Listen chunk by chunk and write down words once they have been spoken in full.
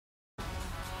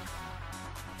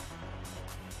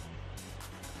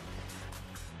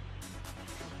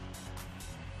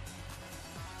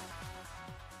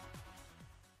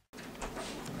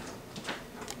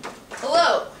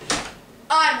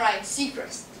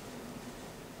Seacrest.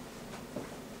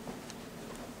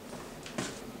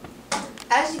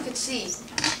 As you can see,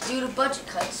 due to budget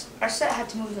cuts, our set had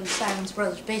to move into Simon's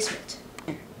brother's basement.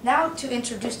 Now to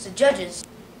introduce the judges.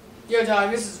 Yo,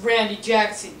 dog, this is Randy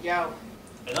Jackson, yo.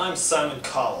 And I'm Simon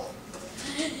Cowell.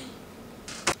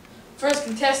 First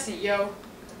contestant, yo.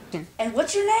 And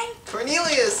what's your name?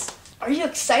 Cornelius! Are you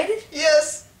excited?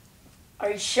 Yes!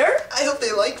 Are you sure? I hope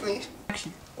they like me.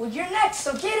 Well, you're next,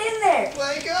 so get in there.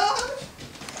 My God!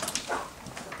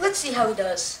 Let's see how he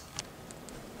does.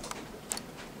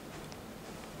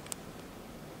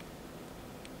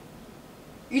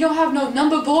 You don't have no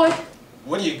number, boy?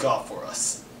 What do you got for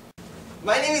us?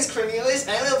 My name is Cornelius,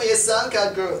 and I'm gonna be a song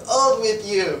called Grow Old With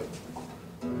You.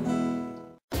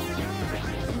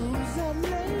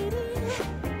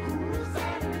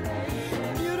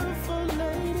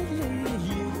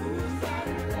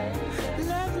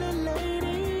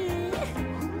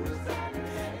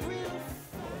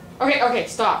 Okay,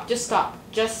 stop. Just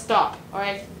stop,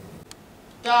 alright?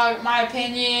 Dog, my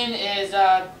opinion is,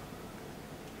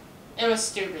 it was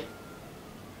stupid.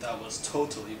 That was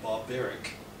totally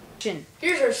barbaric.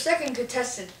 Here's our second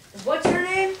contestant. What's your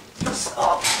name?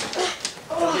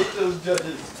 I hate those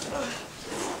judges.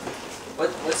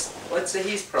 What's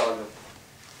his problem?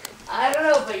 I don't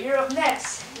know, but you're up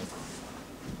next.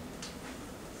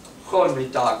 Hold me,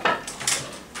 dog.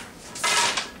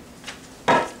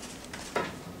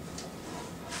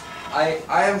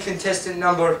 I am contestant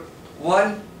number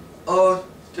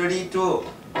 1032.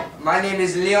 My name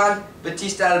is Leon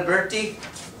Battista Alberti.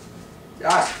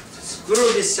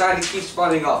 Screw this sign, it keeps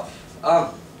falling off.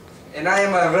 And I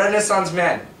am a Renaissance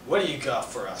man. What do you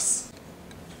got for us?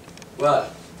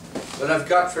 Well, what I've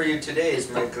got for you today is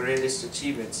my greatest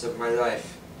achievements of my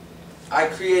life. I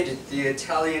created the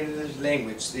Italian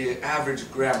language, the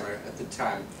average grammar at the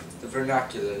time, the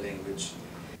vernacular language.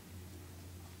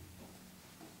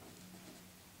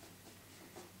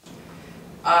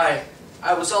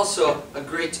 I was also a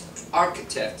great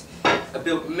architect. I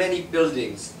built many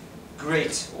buildings,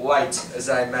 great, white, as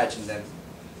I imagined them.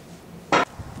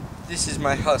 This is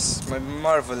my house, my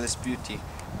marvelous beauty.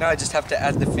 Now I just have to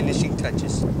add the finishing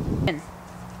touches.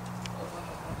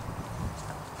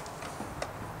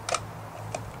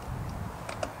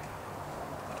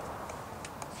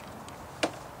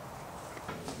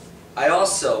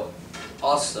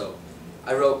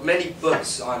 I wrote many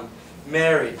books on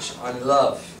marriage, on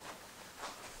love.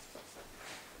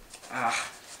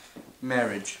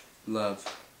 Marriage, love.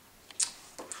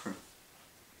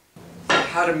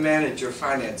 How to manage your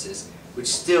finances, which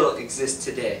still exist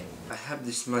today. I have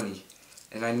this money,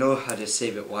 and I know how to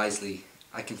save it wisely.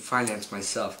 I can finance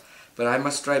myself, but I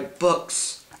must write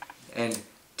books and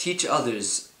teach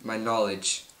others my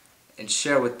knowledge and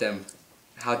share with them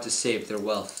how to save their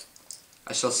wealth.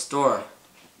 I shall store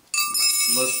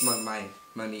most of my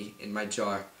money in my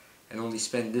jar and only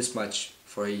spend this much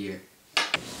for a year.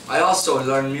 I also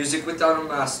learned music without a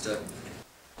master.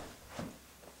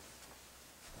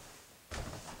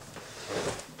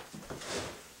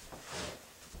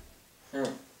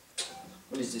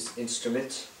 What is this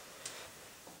instrument?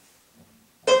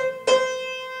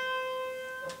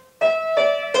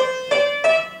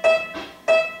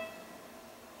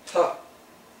 Huh.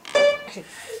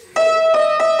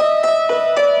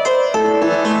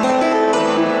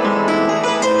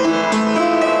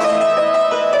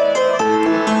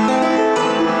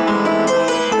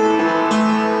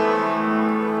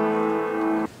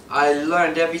 I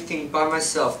learned everything by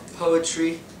myself.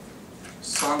 Poetry,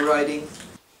 songwriting.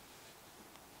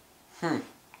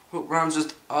 What rhymes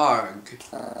with arg?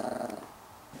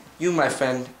 You, my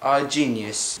friend, are a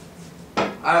genius.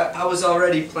 I was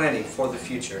already planning for the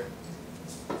future.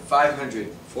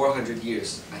 500, 400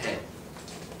 years ahead.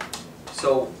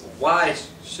 So why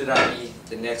should I be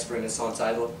the next Renaissance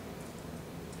idol?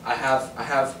 I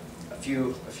have a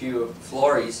few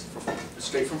Flories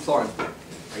straight from Florence.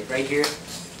 Like right here.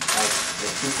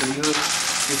 Two for you,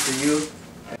 two for you.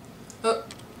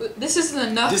 This isn't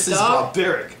enough, This is dog.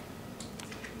 barbaric.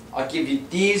 I'll give you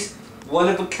these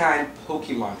one-of-a-kind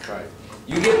Pokemon cards.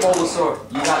 You get Bulbasaur,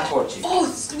 you got Torchic. Oh,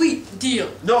 sweet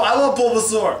deal. No, I want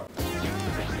Bulbasaur.